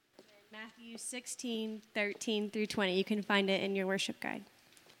Matthew 16:13-20. You can find it in your worship guide.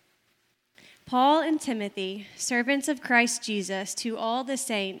 Paul and Timothy, servants of Christ Jesus, to all the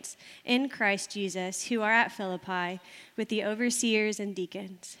saints in Christ Jesus who are at Philippi, with the overseers and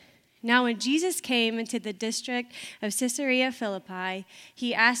deacons. Now when Jesus came into the district of Caesarea Philippi,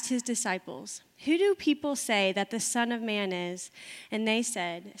 he asked his disciples, "Who do people say that the Son of Man is?" And they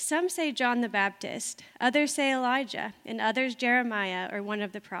said, "Some say John the Baptist, others say Elijah, and others Jeremiah or one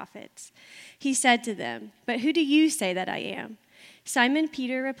of the prophets." He said to them, "But who do you say that I am?" Simon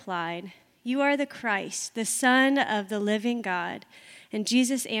Peter replied, "You are the Christ, the Son of the living God." And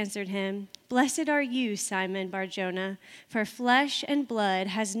Jesus answered him, "Blessed are you, Simon Bar-Jonah, for flesh and blood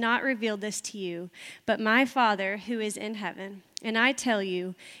has not revealed this to you, but my Father who is in heaven. And I tell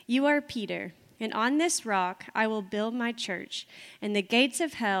you, you are Peter, and on this rock I will build my church, and the gates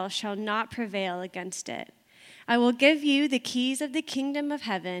of hell shall not prevail against it. I will give you the keys of the kingdom of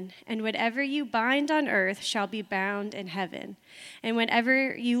heaven, and whatever you bind on earth shall be bound in heaven, and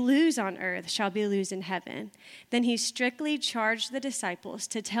whatever you loose on earth shall be loosed in heaven." Then he strictly charged the disciples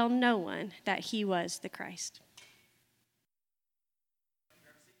to tell no one that he was the Christ.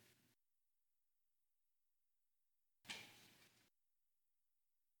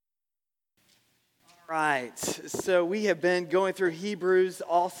 Right, so we have been going through Hebrews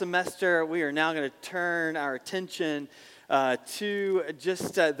all semester. We are now going to turn our attention to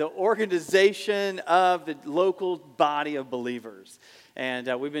just the organization of the local body of believers. And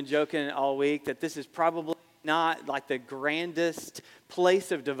we've been joking all week that this is probably not like the grandest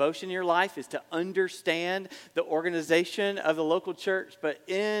place of devotion in your life is to understand the organization of the local church, but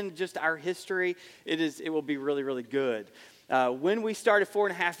in just our history, it will be really, really good. When we started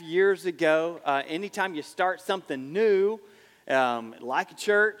 4.5 years ago, anytime you start something new, like a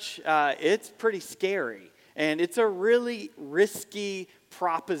church, it's pretty scary. And it's a really risky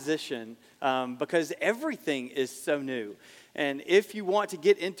proposition because everything is so new. And if you want to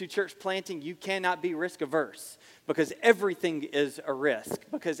get into church planting, you cannot be risk averse because everything is a risk.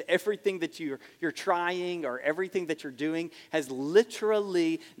 Because everything that you're trying or everything that you're doing has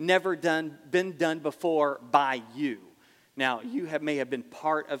literally never been done before by you. Now, you may have been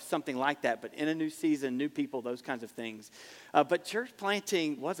part of something like that, but in a new season, new people, those kinds of things. But church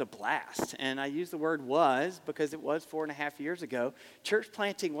planting was a blast. And I use the word was because it was 4.5 years ago. Church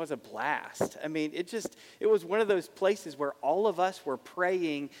planting was a blast. I mean, it was one of those places where all of us were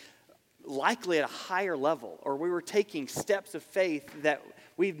praying likely at a higher level, or we were taking steps of faith that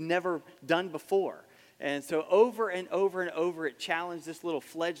we've never done before. And so over and over and over, it challenged this little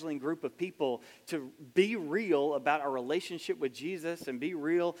fledgling group of people to be real about our relationship with Jesus and be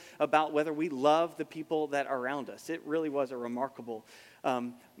real about whether we love the people that are around us. It really was a remarkable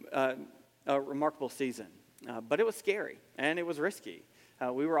season. But it was scary and it was risky.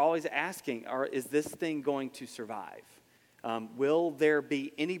 We were always asking, is this thing going to survive? Will there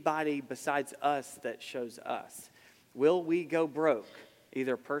be anybody besides us that shows us? Will we go broke?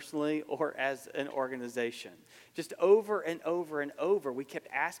 Either personally or as an organization. Just over and over and over, we kept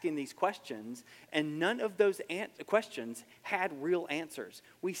asking these questions, and none of those questions had real answers.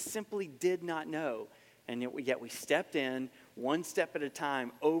 We simply did not know, and yet we stepped in one step at a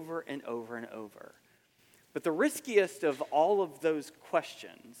time over and over and over. But the riskiest of all of those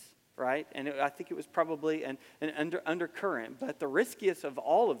questions, right, and I think it was probably an undercurrent, but the riskiest of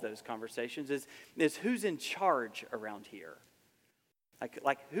all of those conversations is who's in charge around here?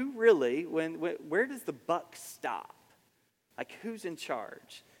 Like who really, where does the buck stop? Like who's in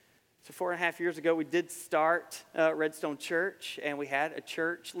charge? So 4.5 years ago, we did start Redstone Church, and we had a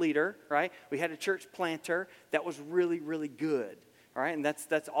church leader, right? We had a church planter that was really, really good, all right? And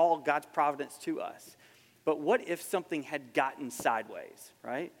that's all God's providence to us. But what if something had gotten sideways,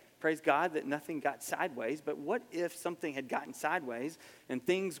 right? Praise God that nothing got sideways, but what if something had gotten sideways and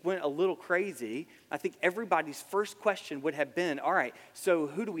things went a little crazy? I think everybody's first question would have been, all right, so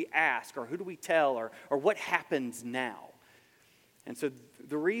who do we ask or who do we tell or what happens now? And so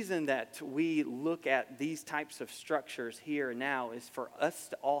the reason that we look at these types of structures here and now is for us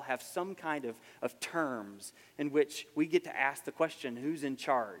to all have some kind of terms in which we get to ask the question, who's in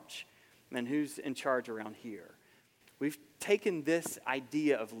charge? And who's in charge around here? We've taken this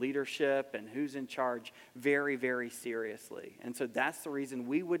idea of leadership and who's in charge very, very seriously. And so that's the reason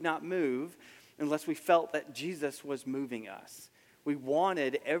we would not move unless we felt that Jesus was moving us. We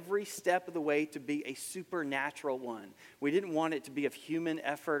wanted every step of the way to be a supernatural one. We didn't want it to be of human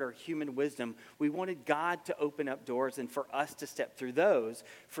effort or human wisdom. We wanted God to open up doors and for us to step through those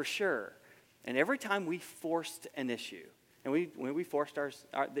for sure. And every time we forced an issue, and we forced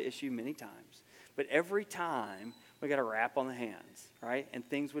the issue many times, but every time we got a rap on the hands, right? And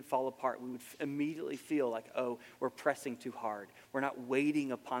things would fall apart. We would immediately feel like, oh, we're pressing too hard. We're not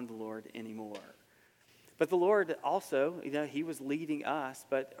waiting upon the Lord anymore. But the Lord also, he was leading us,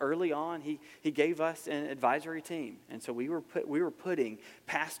 but early on, he gave us an advisory team. And so we were putting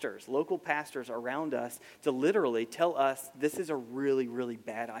pastors, local pastors around us to literally tell us this is a really, really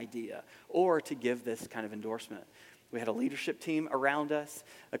bad idea, or to give this kind of endorsement. We had a leadership team around us.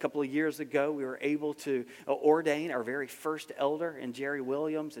 A couple of years ago, we were able to ordain our very first elder in Jerry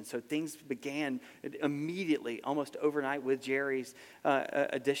Williams. And so things began immediately, almost overnight, with Jerry's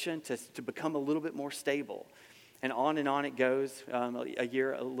addition to become a little bit more stable. And on it goes. A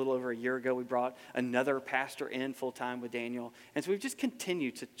little over a year ago, we brought another pastor in full-time with Daniel. And so we've just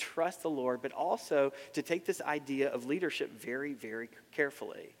continued to trust the Lord, but also to take this idea of leadership very, very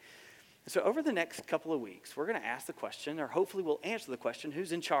carefully. So over the next couple of weeks, we're going to ask the question, or hopefully we'll answer the question,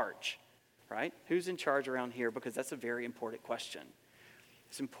 who's in charge, right? Who's in charge around here? Because that's a very important question.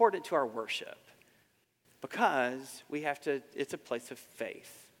 It's important to our worship because it's a place of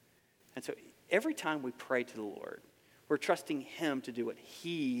faith. And so every time we pray to the Lord, we're trusting him to do what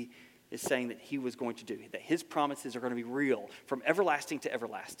he is saying that he was going to do, that his promises are going to be real from everlasting to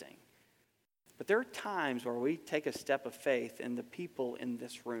everlasting. But there are times where we take a step of faith in the people in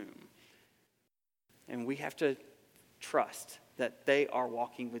this room. And we have to trust that they are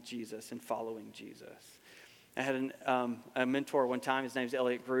walking with Jesus and following Jesus. I had a mentor one time, his name's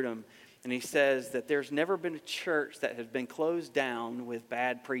Elliot Grudem, and he says that there's never been a church that has been closed down with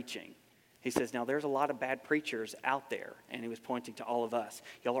bad preaching. He says, now there's a lot of bad preachers out there, and he was pointing to all of us.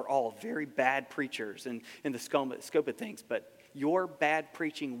 Y'all are all very bad preachers in the scope of things, but your bad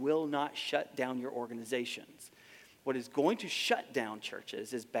preaching will not shut down your organizations. What is going to shut down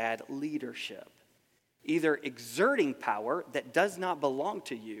churches is bad leadership. Either exerting power that does not belong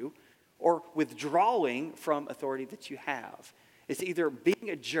to you or withdrawing from authority that you have. It's either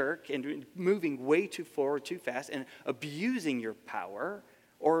being a jerk and moving way too forward, too fast, and abusing your power,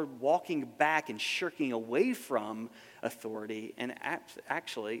 or walking back and shirking away from authority and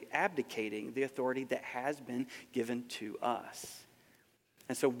actually abdicating the authority that has been given to us.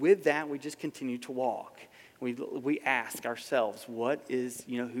 And so with that, we just continue to walk. We ask ourselves,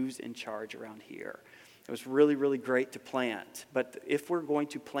 who's in charge around here? It was really, really great to plant. But if we're going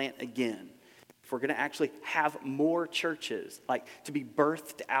to plant again, if we're going to actually have more churches, like to be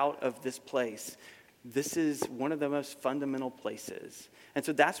birthed out of this place, this is one of the most fundamental places. And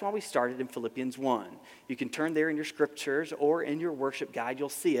so that's why we started in Philippians 1. You can turn there in your scriptures or in your worship guide. You'll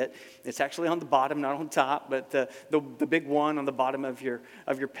see it. It's actually on the bottom, not on top, but the big one on the bottom of your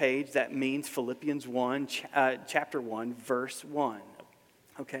page, that means Philippians 1, chapter 1, verse 1.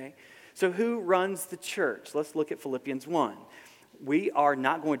 Okay? So who runs the church? Let's look at Philippians 1. We are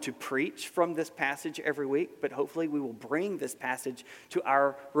not going to preach from this passage every week, but hopefully we will bring this passage to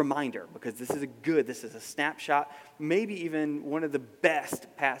our reminder because this is a snapshot, maybe even one of the best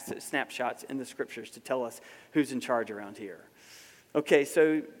snapshots in the scriptures to tell us who's in charge around here. Okay,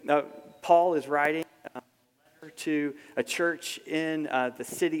 so Paul is writing a letter to a church in the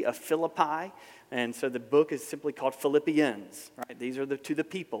city of Philippi. And so the book is simply called Philippians, right? These are to the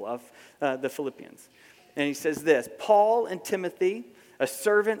people of the Philippians. And he says this, Paul and Timothy, a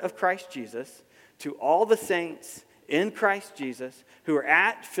servant of Christ Jesus, to all the saints in Christ Jesus who are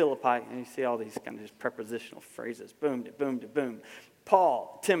at Philippi. And you see all these kind of just prepositional phrases, boom, to boom, to boom.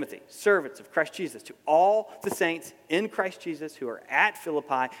 Paul, Timothy, servants of Christ Jesus, to all the saints in Christ Jesus who are at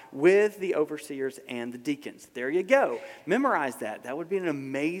Philippi with the overseers and the deacons. There you go. Memorize that. That would be an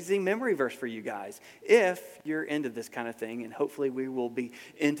amazing memory verse for you guys if you're into this kind of thing, and hopefully we will be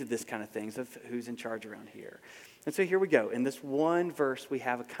into this kind of things of who's in charge around here. And so here we go. In this one verse, we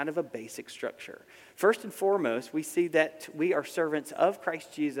have a kind of a basic structure. First and foremost, we see that we are servants of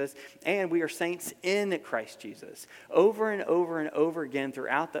Christ Jesus and we are saints in Christ Jesus. Over and over and over again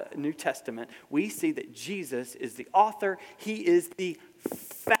throughout the New Testament, we see that Jesus is the author. He is the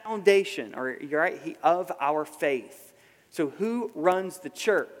foundation, of our faith. So who runs the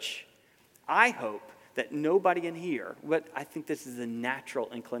church? I hope that nobody in here, but I think this is a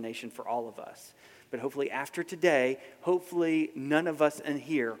natural inclination for all of us. But hopefully after today, hopefully none of us in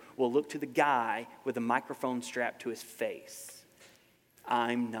here will look to the guy with a microphone strapped to his face.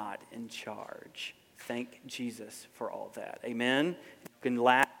 I'm not in charge. Thank Jesus for all that. Amen? You can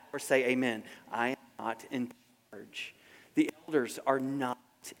laugh or say amen. I am not in charge. The elders are not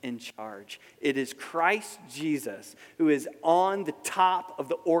in charge. It is Christ Jesus who is on the top of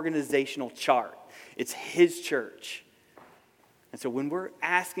the organizational chart. It's his church. And so when we're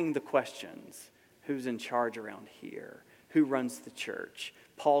asking the questions, who's in charge around here? Who runs the church?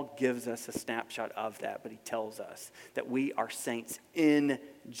 Paul gives us a snapshot of that, but he tells us that we are saints in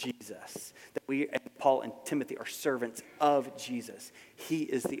Jesus. That Paul and Timothy are servants of Jesus. He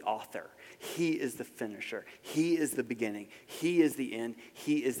is the author. He is the finisher. He is the beginning. He is the end.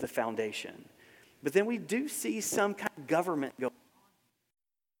 He is the foundation. But then we do see some kind of government going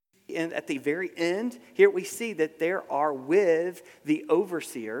on. And at the very end, here we see that there are with the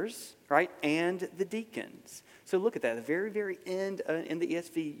overseers, right, and the deacons. So look at that. The very, very end in the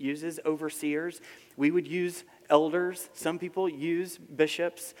ESV uses overseers. We would use elders. Some people use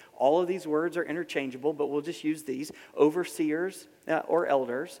bishops. All of these words are interchangeable, but we'll just use these. Overseers or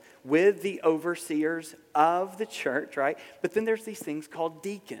elders with the overseers of the church, right? But then there's these things called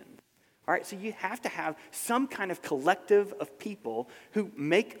deacons. All right, so you have to have some kind of collective of people who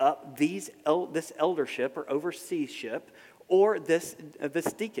make up this eldership or overseership or this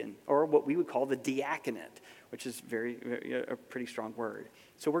deacon, or what we would call the diaconate, which is a pretty strong word.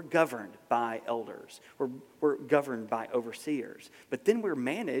 So we're governed by elders. We're governed by overseers. But then we're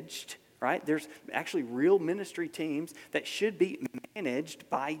managed, right? There's actually real ministry teams that should be managed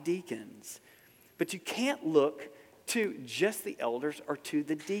by deacons. But you can't look to just the elders or to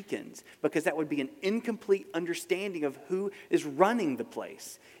the deacons, because that would be an incomplete understanding of who is running the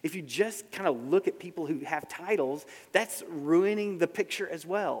place. If you just kind of look at people who have titles, that's ruining the picture as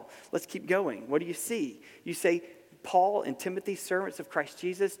well. Let's keep going. What do you see? You say, Paul and Timothy, servants of Christ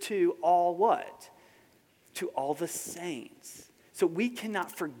Jesus, to all what? To all the saints. So we cannot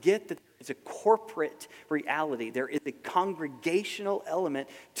forget that there is a corporate reality. There is a congregational element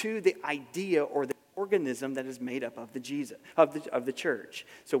to the idea or the organism that is made up of the church.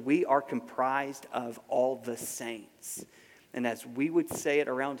 So we are comprised of all the saints. And as we would say it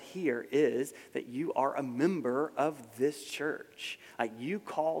around here is that you are a member of this church. You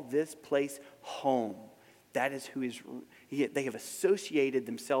call this place home. That is who is, they have associated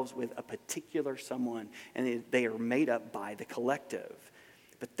themselves with a particular someone, and they are made up by the collective.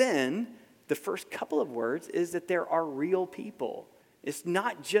 But then the first couple of words is that there are real people. It's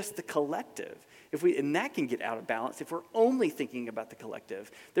not just the collective. And that can get out of balance if we're only thinking about the collective.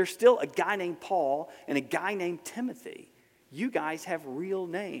 There's still a guy named Paul and a guy named Timothy. You guys have real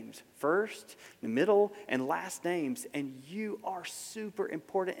names, first, the middle, and last names, and you are super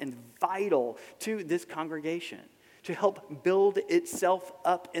important and vital to this congregation to help build itself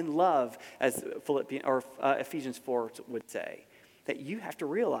up in love, as Ephesians 4 would say. That you have to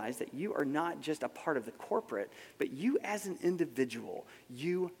realize that you are not just a part of the corporate, but you as an individual,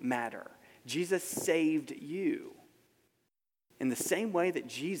 you matter. Jesus saved you. In the same way that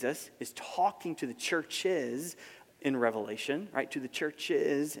Jesus is talking to the churches in Revelation, right, to the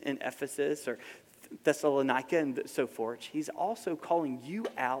churches in Ephesus or Thessalonica and so forth, he's also calling you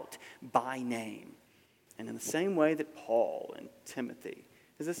out by name. And in the same way that Paul and Timothy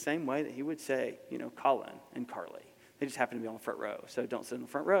is the same way that he would say, Colin and Carly. They just happen to be on the front row, so don't sit in the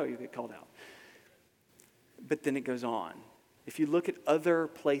front row, you get called out. But then it goes on. If you look at other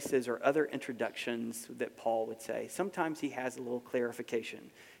places or other introductions that Paul would say, sometimes he has a little clarification.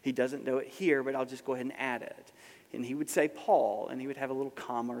 He doesn't know it here, but I'll just go ahead and add it. And he would say Paul, and he would have a little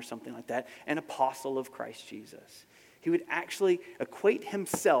comma or something like that, an apostle of Christ Jesus. He would actually equate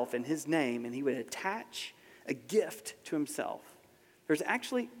himself and his name, and he would attach a gift to himself. There's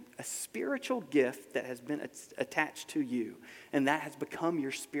actually a spiritual gift that has been attached to you, and that has become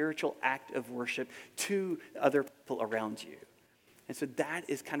your spiritual act of worship to other people around you. And so that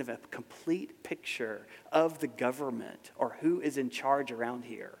is kind of a complete picture of the government or who is in charge around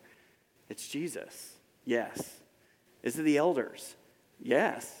here. It's Jesus. Yes. Is it the elders?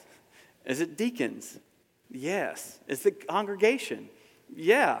 Yes. Is it deacons? Yes. Is it the congregation?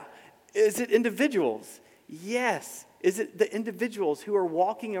 Yeah. Is it individuals? Yes. Is it the individuals who are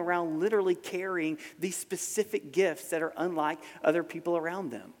walking around literally carrying these specific gifts that are unlike other people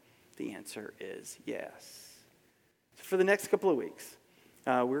around them? The answer is yes. So for the next couple of weeks,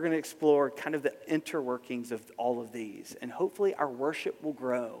 we're going to explore kind of the interworkings of all of these. And hopefully our worship will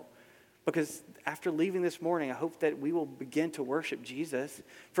grow. Because after leaving this morning, I hope that we will begin to worship Jesus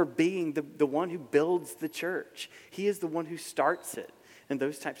for being the one who builds the church. He is the one who starts it. And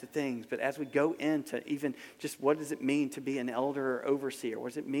those types of things. But as we go into even just what does it mean to be an elder or overseer? What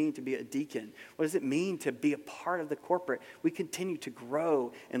does it mean to be a deacon? What does it mean to be a part of the corporate? We continue to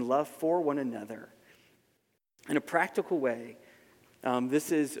grow in love for one another. In a practical way,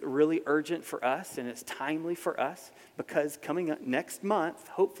 this is really urgent for us and it's timely for us because coming up next month,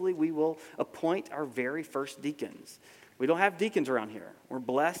 hopefully we will appoint our very first deacons. We don't have deacons around here. We're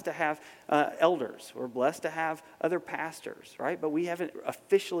blessed to have elders. We're blessed to have other pastors, right? But we haven't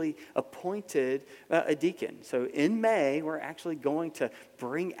officially appointed a deacon. So in May, we're actually going to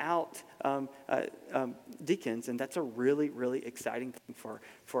bring out deacons, and that's a really, really exciting thing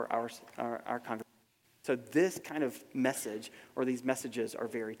for our congregation. So this kind of message, or these messages, are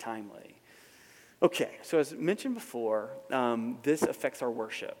very timely. Okay, so as mentioned before, this affects our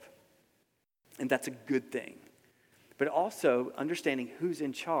worship, and that's a good thing. But also, understanding who's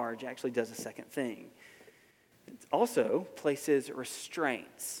in charge actually does a second thing. It also places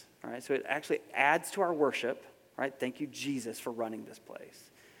restraints, right? So it actually adds to our worship, right? Thank you, Jesus, for running this place.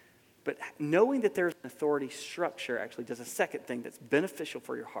 But knowing that there's an authority structure actually does a second thing that's beneficial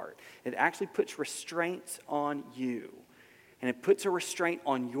for your heart. It actually puts restraints on you. And it puts a restraint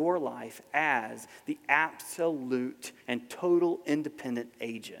on your life as the absolute and total independent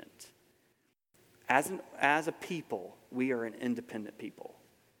agent. As a people, we are an independent people,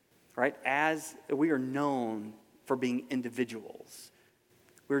 right? As we are known for being individuals.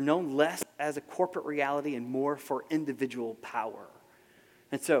 We're known less as a corporate reality and more for individual power.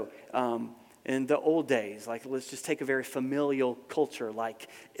 And so, in the old days, like let's just take a very familial culture like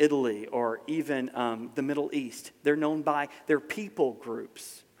Italy or even the Middle East. They're known by their people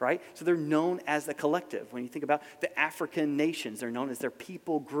groups, right? So they're known as a collective. When you think about the African nations, they're known as their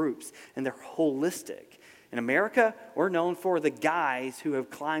people groups, and they're holistic. In America, we're known for the guys who have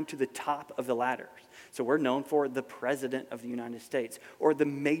climbed to the top of the ladders. So we're known for the president of the United States or the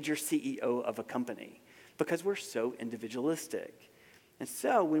major CEO of a company because we're so individualistic. And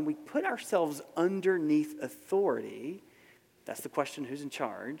so when we put ourselves underneath authority, that's the question, who's in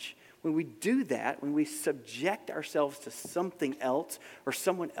charge? When we do that, when we subject ourselves to something else or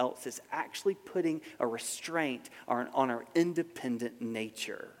someone else, it's actually putting a restraint on our independent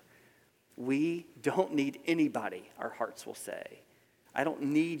nature. We don't need anybody, our hearts will say. I don't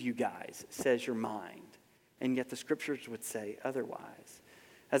need you guys, says your mind. And yet the scriptures would say otherwise.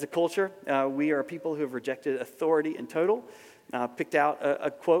 As a culture, we are people who have rejected authority in total. Picked out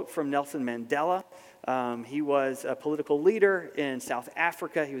a quote from Nelson Mandela. He was a political leader in South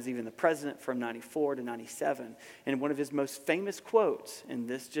Africa. He was even the president from 94 to 97. And one of his most famous quotes, and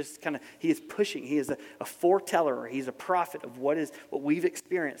this just kind of, he is a foreteller, or he's a prophet of what we've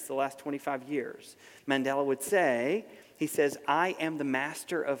experienced the last 25 years. Mandela would say, he says, "I am the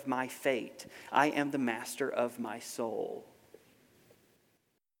master of my fate. I am the master of my soul."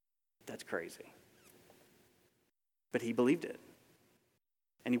 That's crazy. But he believed it.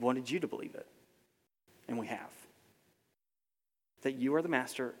 And he wanted you to believe it. And we have. That you are the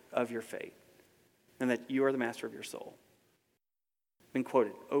master of your fate. And that you are the master of your soul. Been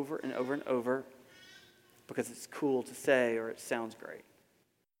quoted over and over and over because it's cool to say or it sounds great.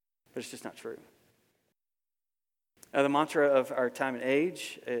 But it's just not true. The mantra of our time and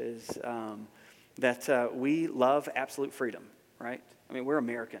age is that we love absolute freedom, right? I mean, we're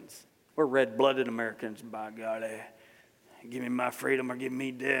Americans. We're red-blooded Americans, by golly. Give me my freedom or give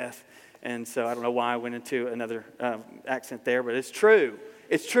me death. And so I don't know why I went into another accent there, but it's true.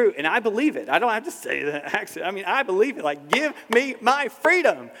 It's true, and I believe it. I don't have to say the accent. I mean, I believe it. Like, give me my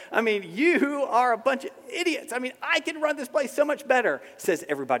freedom. I mean, you are a bunch of idiots. I mean, I can run this place so much better, says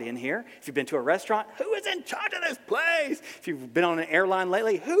everybody in here. If you've been to a restaurant, who is in charge of this place? If you've been on an airline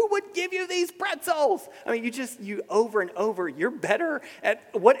lately, who would give you these pretzels? I mean, you over and over, you're better at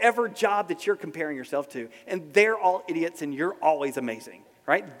whatever job that you're comparing yourself to, and they're all idiots, and you're always amazing,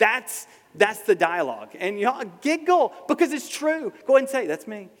 right? That's the dialogue. And y'all giggle because it's true. Go ahead and say, that's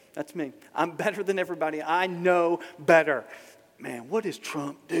me. That's me. I'm better than everybody. I know better. Man, what is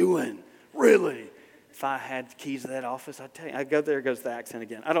Trump doing? Really? If I had the keys to that office, I'd tell you. There goes the accent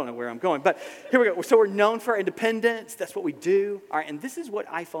again. I don't know where I'm going. But here we go. So we're known for our independence. That's what we do. All right, and this is what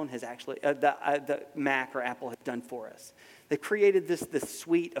iPhone has actually, the Mac or Apple has done for us. They created this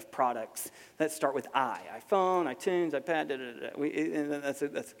suite of products that start with iPhone, iTunes, iPad, and that's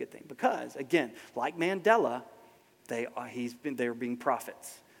a good thing. Because, again, like Mandela, they're being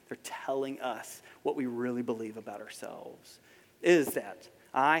prophets. They're telling us what we really believe about ourselves. Is that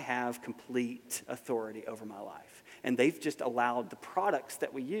I have complete authority over my life. And they've just allowed the products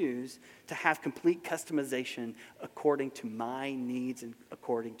that we use to have complete customization according to my needs and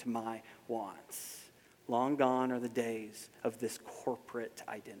according to my wants. Long gone are the days of this corporate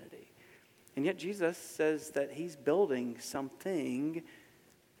identity. And yet Jesus says that he's building something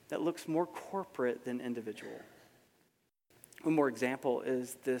that looks more corporate than individual. One more example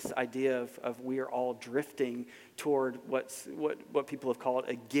is this idea of we are all drifting toward what people have called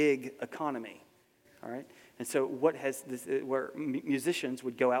a gig economy. All right? And so where musicians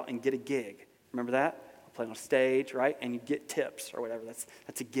would go out and get a gig. Remember that? I'll play on a stage, right? And you get tips or whatever.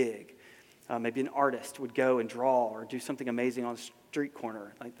 That's a gig. Maybe an artist would go and draw or do something amazing on a street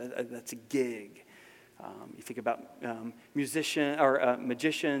corner. Like that's a gig. You think about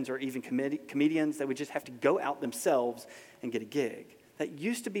magicians or even comedians that would just have to go out themselves and get a gig. That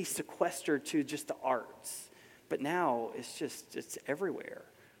used to be sequestered to just the arts, but now it's everywhere.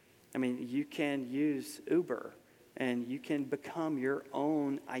 I mean, you can use Uber and you can become your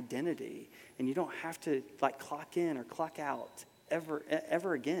own identity, and you don't have to like clock in or clock out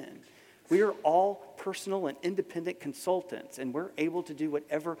ever again. We are all personal and independent consultants, and we're able to do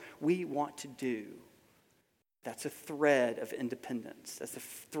whatever we want to do. That's a thread of independence. That's a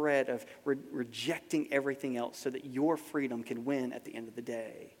thread of rejecting everything else so that your freedom can win at the end of the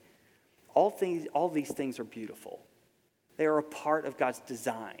day. All these things are beautiful. They are a part of God's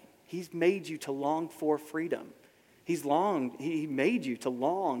design. He's made you to long for freedom. He made you to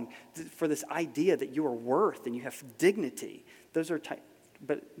long for this idea that you are worth and you have dignity. Those are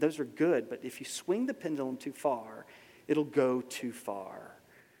good, but if you swing the pendulum too far, it'll go too far.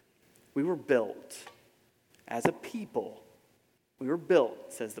 We were built as a people. We were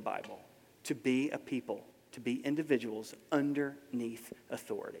built, says the Bible, to be a people, to be individuals underneath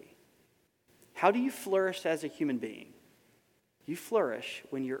authority. How do you flourish as a human being? You flourish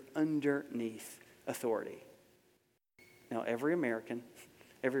when you're underneath authority. Now, every American,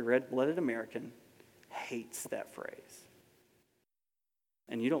 every red-blooded American hates that phrase.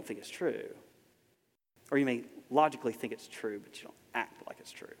 And you don't think it's true. Or you may logically think it's true, but you don't act like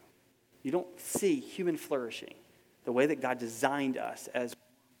it's true. You don't see human flourishing the way that God designed us as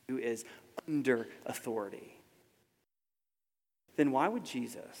who is under authority. Then why would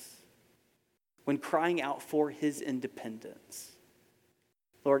Jesus, when crying out for his independence,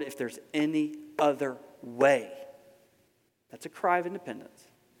 Lord, if there's any other way, that's a cry of independence.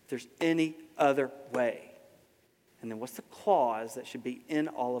 If there's any other way. And then what's the clause that should be in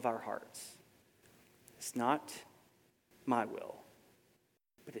all of our hearts? It's not my will,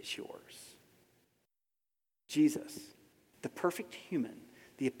 but it's yours. Jesus, the perfect human,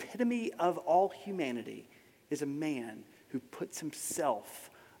 the epitome of all humanity, is a man who puts himself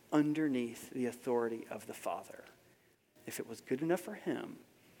underneath the authority of the Father. If it was good enough for him,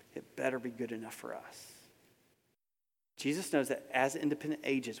 it better be good enough for us. Jesus knows that as independent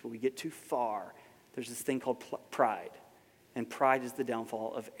ages, when we get too far, there's this thing called pride. And pride is the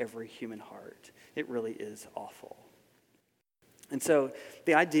downfall of every human heart. It really is awful. And so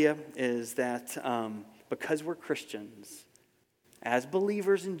the idea is that because we're Christians, as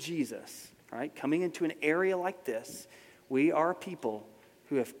believers in Jesus, right, coming into an area like this, we are a people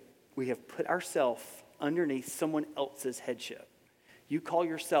who have put ourselves underneath someone else's headship. You call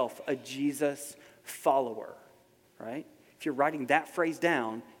yourself a Jesus follower, right? If you're writing that phrase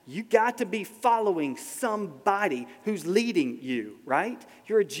down, you got to be following somebody who's leading you, right?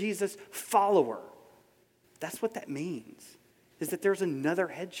 You're a Jesus follower. That's what that means, is that there's another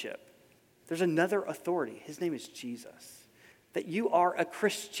headship. There's another authority. His name is Jesus. That you are a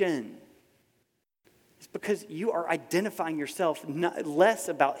Christian. It's because you are identifying yourself less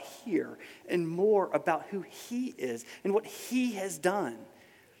about here and more about who he is and what he has done.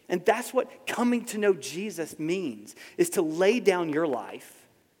 And that's what coming to know Jesus means, is to lay down your life,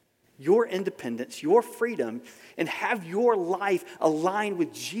 your independence, your freedom, and have your life aligned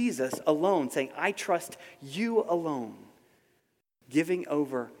with Jesus alone, saying, I trust you alone. Giving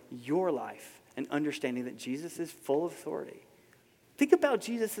over your life and understanding that Jesus is full of authority. Think about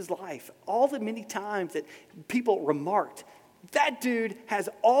Jesus' life. All the many times that people remarked, that dude has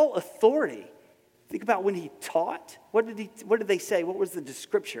all authority. Think about when he taught. What did they say? What was the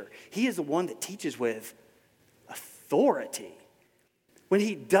scripture? He is the one that teaches with authority. When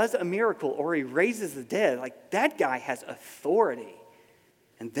he does a miracle or he raises the dead, like that guy has authority.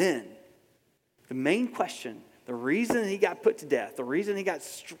 And then the main question, the reason he got put to death, the reason he got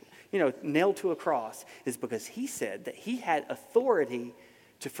nailed to a cross is because he said that he had authority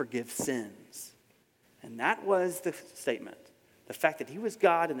to forgive sins. And that was the statement. The fact that he was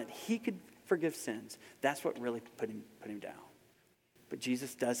God and that he could forgive sins, that's what really put him down. But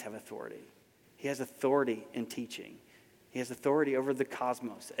Jesus does have authority. He has authority in teaching. He has authority over the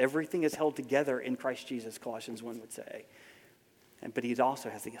cosmos. Everything is held together in Christ Jesus, Colossians 1 would say. But he also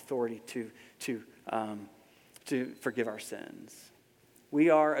has the authority to forgive our sins. We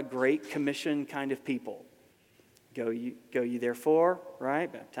are a Great Commission kind of people. Go ye therefore,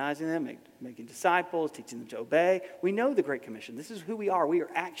 right? Baptizing them, making disciples, teaching them to obey. We know the Great Commission. This is who we are. We are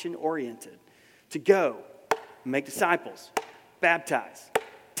action-oriented. To go, make disciples, baptize,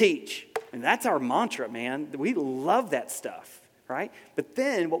 teach. And that's our mantra, man. We love that stuff, right? But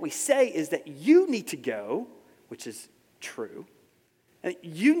then what we say is that you need to go, which is true. And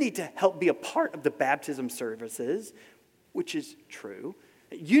you need to help be a part of the baptism services, which is true.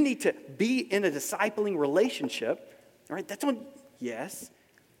 You need to be in a discipling relationship, right? That's one, yes.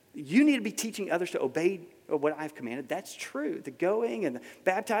 You need to be teaching others to obey what I've commanded. That's true. The going and the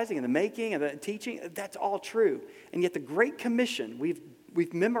baptizing and the making and the teaching, that's all true. And yet the Great Commission,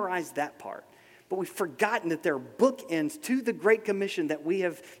 we've memorized that part. But we've forgotten that there are bookends to the Great Commission that we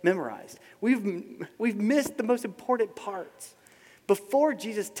have memorized. We've missed the most important parts. Before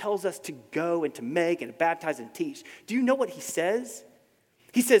Jesus tells us to go and to make and to baptize and teach, do you know what he says?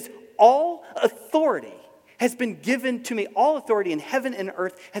 He says, all authority has been given to me. All authority in heaven and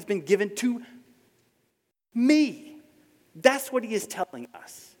earth has been given to me. That's what he is telling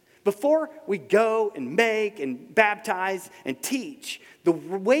us. Before we go and make and baptize and teach, the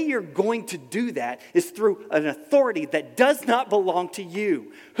way you're going to do that is through an authority that does not belong to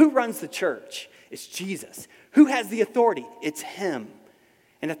you. Who runs the church? It's Jesus. Who has the authority? It's him.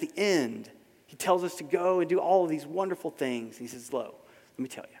 And at the end, he tells us to go and do all of these wonderful things. He says, lo, let me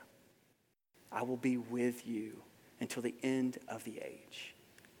tell you, I will be with you until the end of the age.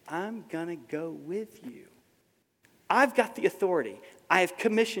 I'm going to go with you. I've got the authority. I have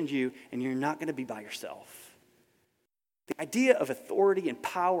commissioned you, and you're not going to be by yourself. The idea of authority and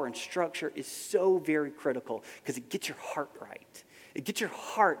power and structure is so very critical because it gets your heart right. It gets your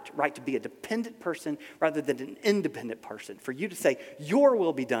heart right to be a dependent person rather than an independent person. For you to say, your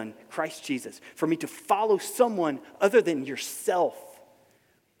will be done, Christ Jesus. For me to follow someone other than yourself.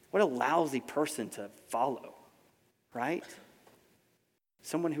 What a lousy person to follow, right?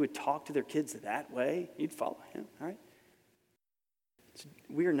 Someone who would talk to their kids that way, you'd follow him, right? So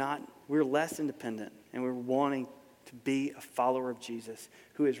we're less independent, and we're wanting to be a follower of Jesus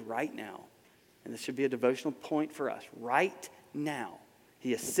who is right now, and this should be a devotional point for us, right now.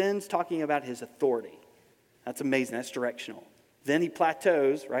 He ascends talking about his authority. That's amazing, that's directional. Then he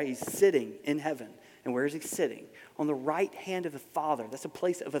plateaus, right? He's sitting in heaven. And where is he sitting? On the right hand of the Father. That's a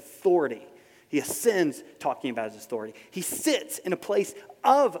place of authority. He ascends talking about his authority. He sits in a place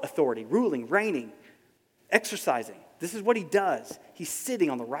of authority, ruling, reigning, exercising. This is what he does. He's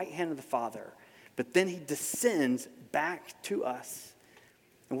sitting on the right hand of the Father. But then he descends back to us.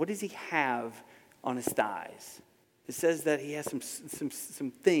 And what does he have on his thighs? It says that he has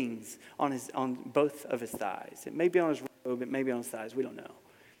some things on both of his thighs. It may be on his robe, it may be on his thighs, we don't know.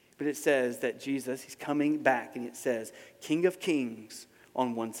 But it says that Jesus, he's coming back, and it says, King of Kings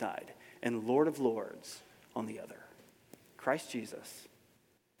on one side and Lord of Lords on the other. Christ Jesus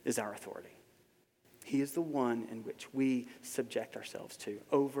is our authority. He is the one in which we subject ourselves to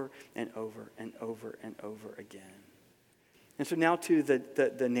over and over and over and over again. And so now to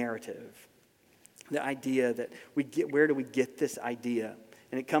the narrative, the idea that we get, where do we get this idea?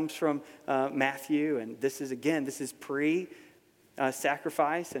 And it comes from Matthew, and this is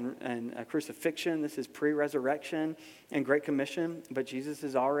pre-sacrifice and crucifixion. This is pre-resurrection and Great Commission, but Jesus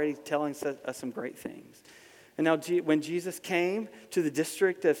is already telling us some great things. And now when Jesus came to the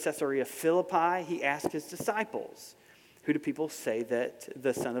district of Caesarea Philippi, he asked his disciples, who do people say that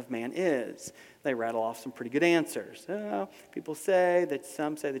the Son of Man is? They rattle off some pretty good answers. Some say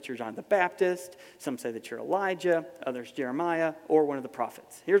that you're John the Baptist, some say that you're Elijah, others Jeremiah, or one of the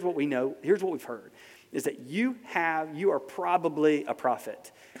prophets. Here's what we know, here's what we've heard, is that you are probably a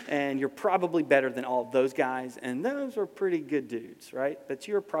prophet, and you're probably better than all of those guys, and those are pretty good dudes, right? But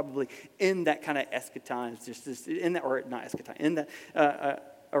you're probably in that kind of eschaton, in that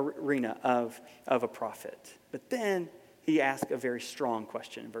arena of a prophet. But then he asks a very strong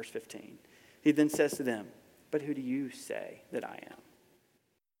question in verse 15. He then says to them, but who do you say that I am?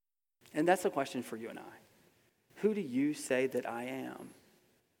 And that's a question for you and I. Who do you say that I am?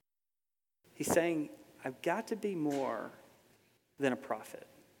 He's saying, I've got to be more than a prophet.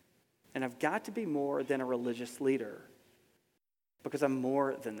 And I've got to be more than a religious leader. Because I'm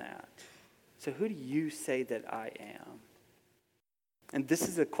more than that. So who do you say that I am? And this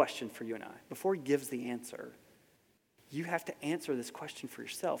is a question for you and I. Before he gives the answer, you have to answer this question for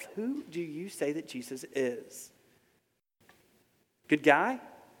yourself. Who do you say that Jesus is? Good guy?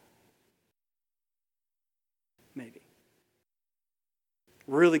 Maybe.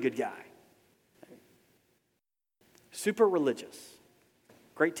 Really good guy? Maybe. Super religious?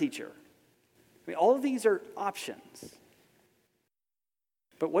 Great teacher? I mean, all of these are options.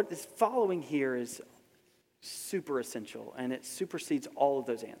 But what is following here is super essential, and it supersedes all of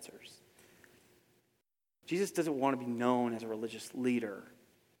those answers. Jesus doesn't want to be known as a religious leader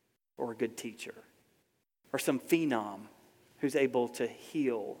or a good teacher or some phenom who's able to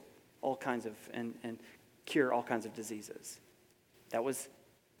heal all kinds of and cure all kinds of diseases. That was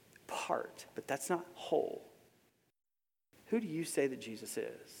part, but that's not whole. Who do you say that Jesus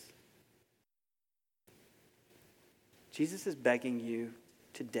is? Jesus is begging you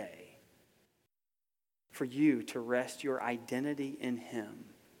today for you to rest your identity in him.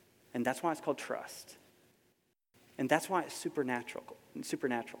 And that's why it's called trust. And that's why it's supernatural.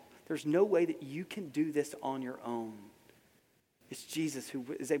 There's no way that you can do this on your own. It's Jesus who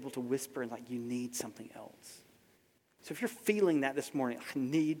is able to whisper like you need something else. So if you're feeling that this morning, I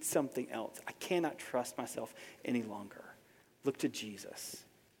need something else. I cannot trust myself any longer. Look to Jesus.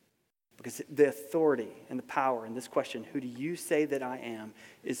 Because the authority and the power in this question, who do you say that I am,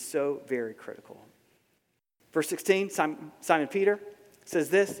 is so very critical. Verse 16, Simon Peter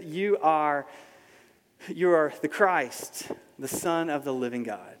says this, you are the Christ, the Son of the living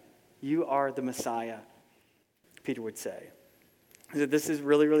God. You are the Messiah, Peter would say. This is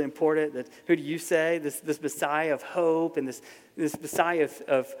really, really important. That who do you say? This Messiah of hope and this Messiah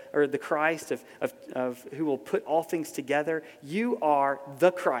or the Christ of who will put all things together. You are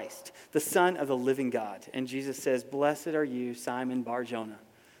the Christ, the Son of the living God. And Jesus says, blessed are you, Simon Bar-Jonah.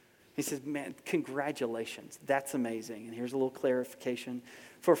 He says, man, congratulations. That's amazing. And here's a little clarification.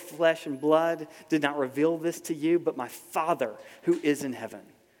 For flesh and blood did not reveal this to you, but my Father who is in heaven.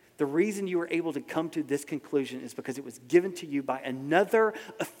 The reason you were able to come to this conclusion is because it was given to you by another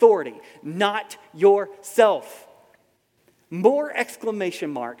authority, not yourself. More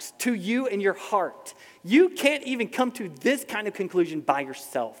exclamation marks to you in your heart. You can't even come to this kind of conclusion by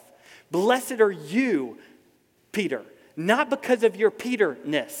yourself. Blessed are you, Peter. Not because of your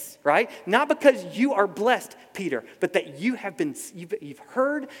Peter-ness, right? Not because you are blessed, Peter, but that you've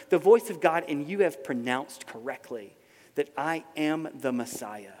heard the voice of God and you have pronounced correctly that I am the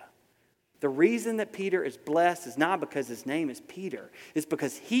Messiah. The reason that Peter is blessed is not because his name is Peter. It's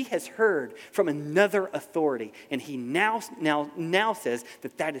because he has heard from another authority. And he now says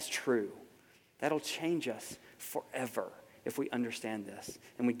that is true. That'll change us forever if we understand this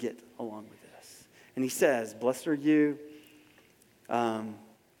and we get along with this. And he says, blessed are you, Simon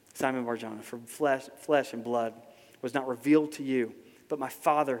Bar-Jonah, for flesh and blood was not revealed to you, but my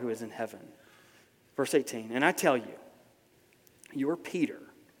Father who is in heaven. Verse 18, and I tell you, you are Peter,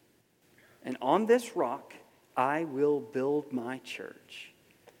 and on this rock I will build my church,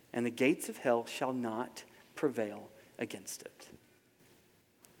 and the gates of hell shall not prevail against it.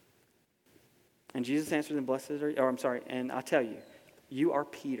 And Jesus answered them, and I tell you, you are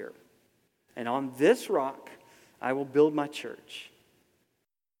Peter, and on this rock I will build my church.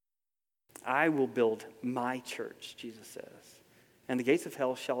 I will build my church, Jesus says, and the gates of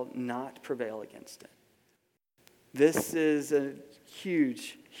hell shall not prevail against it. This is a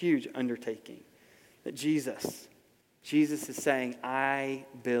huge, huge undertaking that Jesus is saying, I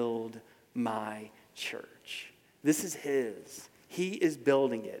build my church. This is his. He is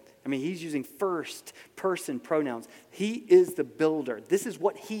building it. I mean, he's using first person pronouns. He is the builder. This is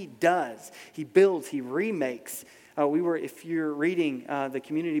what he does. He builds, he remakes. If you're reading the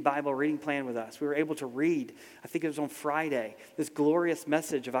community Bible reading plan with us, we were able to read, I think it was on Friday, this glorious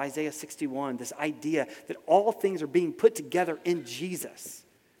message of Isaiah 61, this idea that all things are being put together in Jesus,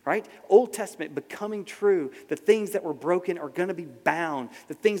 right? Old Testament becoming true. The things that were broken are going to be bound.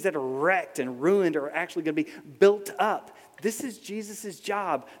 The things that are wrecked and ruined are actually going to be built up. This is Jesus'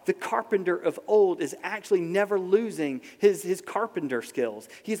 job. The carpenter of old is actually never losing his carpenter skills.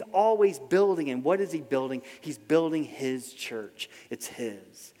 He's always building. And what is he building? He's building his church. It's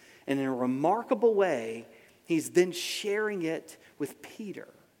his. And in a remarkable way, he's then sharing it with Peter.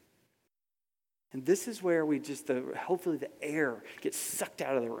 And this is where hopefully the air gets sucked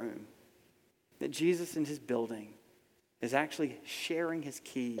out of the room. That Jesus in his building is actually sharing his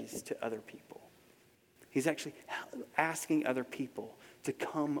keys to other people. He's actually asking other people to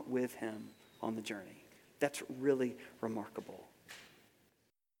come with him on the journey. That's really remarkable.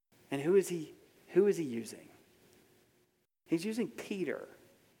 And who is he using? He's using Peter.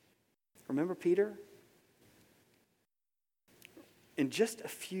 Remember Peter? In just a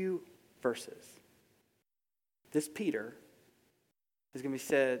few verses, this Peter is going to be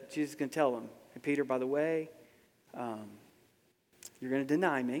said, Jesus is going to tell him, hey, Peter, by the way, you're going to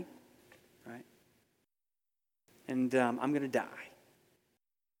deny me, right? And I'm going to die.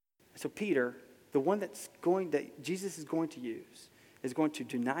 So Peter, the one that Jesus is going to use, is going to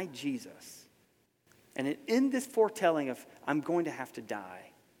deny Jesus. And in this foretelling of, I'm going to have to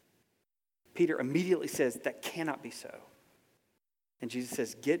die, Peter immediately says, that cannot be so. And Jesus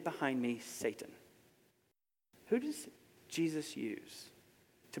says, get behind me, Satan. Who does Jesus use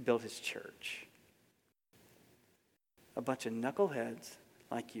to build his church? A bunch of knuckleheads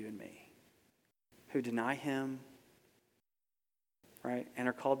like you and me who deny him, right? And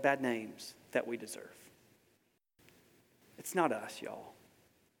are called bad names that we deserve. It's not us, y'all.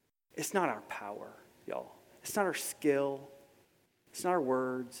 It's not our power, y'all. It's not our skill. It's not our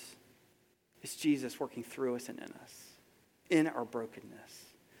words. It's Jesus working through us and in us, in our brokenness.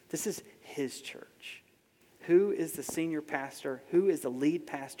 This is his church. Who is the senior pastor? Who is the lead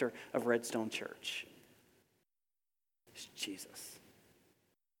pastor of Redstone Church? It's Jesus.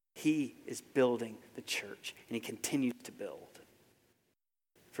 He is building the church, and he continues to build.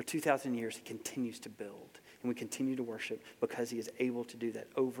 For 2,000 years, he continues to build, and we continue to worship because he is able to do that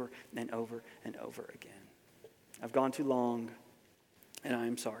over and over and over again. I've gone too long, and I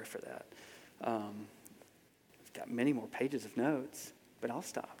am sorry for that. I've got many more pages of notes, but I'll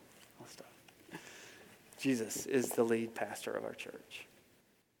stop. Jesus is the lead pastor of our church.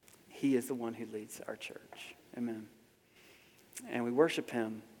 He is the one who leads our church. Amen. And we worship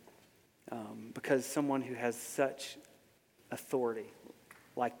him because someone who has such authority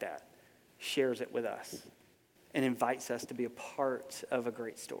like that shares it with us and invites us to be a part of a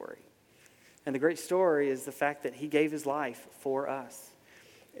great story. And the great story is the fact that he gave his life for us.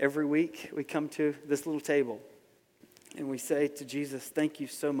 Every week we come to this little table and we say to Jesus, thank you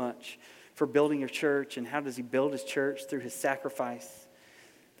so much for building your church. And how does he build his church? Through his sacrifice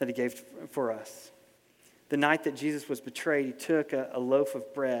that he gave for us. The night that Jesus was betrayed, he took a loaf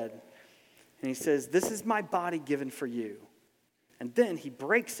of bread and he says, this is my body given for you. And then he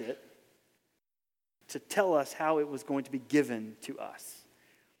breaks it to tell us how it was going to be given to us.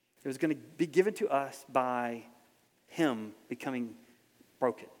 It was going to be given to us by him becoming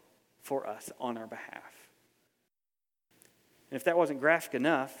broken for us on our behalf. And if that wasn't graphic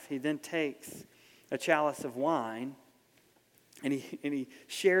enough, he then takes a chalice of wine and he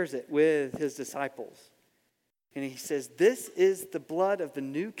shares it with his disciples. And he says, this is the blood of the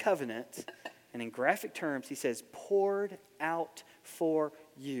new covenant. And in graphic terms, he says, poured out for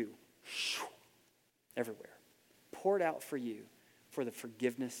you. Everywhere. Poured out for you for the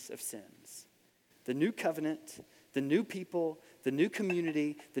forgiveness of sins. The new covenant, the new people, the new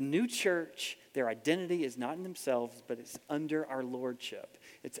community, the new church, their identity is not in themselves, but it's under our lordship.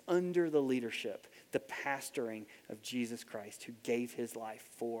 It's under the leadership, the pastoring of Jesus Christ, who gave his life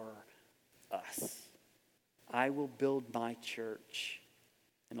for us. I will build my church,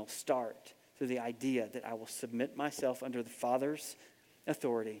 and it'll start through the idea that I will submit myself under the Father's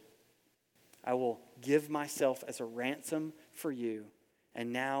authority. I will give myself as a ransom for you.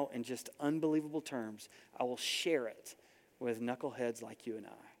 And now, in just unbelievable terms, I will share it with knuckleheads like you and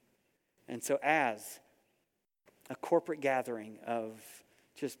I. And so as a corporate gathering of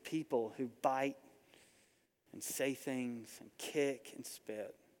just people who bite and say things and kick and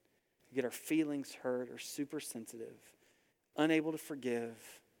spit, get our feelings hurt, or super sensitive, unable to forgive,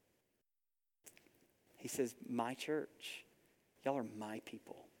 he says, my church, y'all are my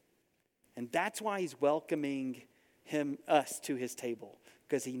people. And that's why he's welcoming us to his table,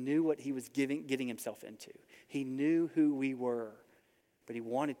 because he knew what he was getting himself into. He knew who we were, but he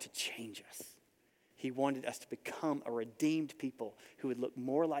wanted to change us. He wanted us to become a redeemed people who would look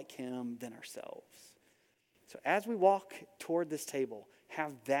more like him than ourselves. So as we walk toward this table,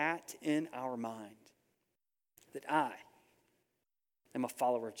 have that in our mind, that I am a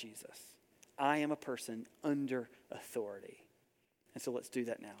follower of Jesus. I am a person under authority. And so let's do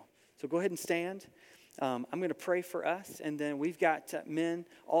that now. So go ahead and stand. I'm going to pray for us, and then we've got men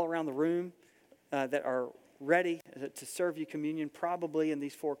all around the room that are ready to serve you communion. Probably in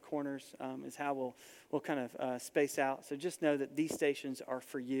these four corners is how we'll kind of space out. So just know that these stations are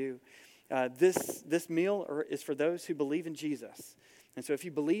for you. This meal is for those who believe in Jesus. And so if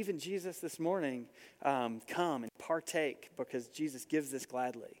you believe in Jesus this morning, come and partake, because Jesus gives this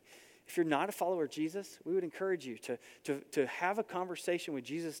gladly. If you're not a follower of Jesus, we would encourage you to have a conversation with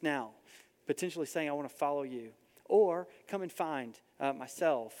Jesus now, potentially saying, I want to follow you. Or come and find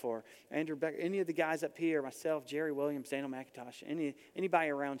myself or Andrew Becker, any of the guys up here, myself, Jerry Williams, Daniel McIntosh, anybody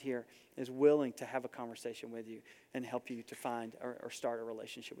around here is willing to have a conversation with you and help you to find or start a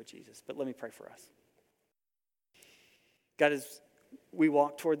relationship with Jesus. But let me pray for us. God, as we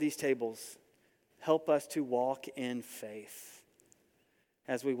walk toward these tables, help us to walk in faith.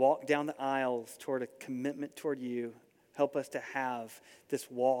 As we walk down the aisles toward a commitment toward you, help us to have this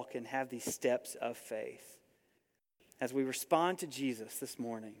walk and have these steps of faith. As we respond to Jesus this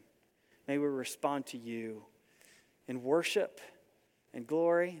morning, may we respond to you in worship and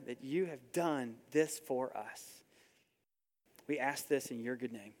glory that you have done this for us. We ask this in your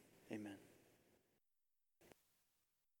good name. Amen.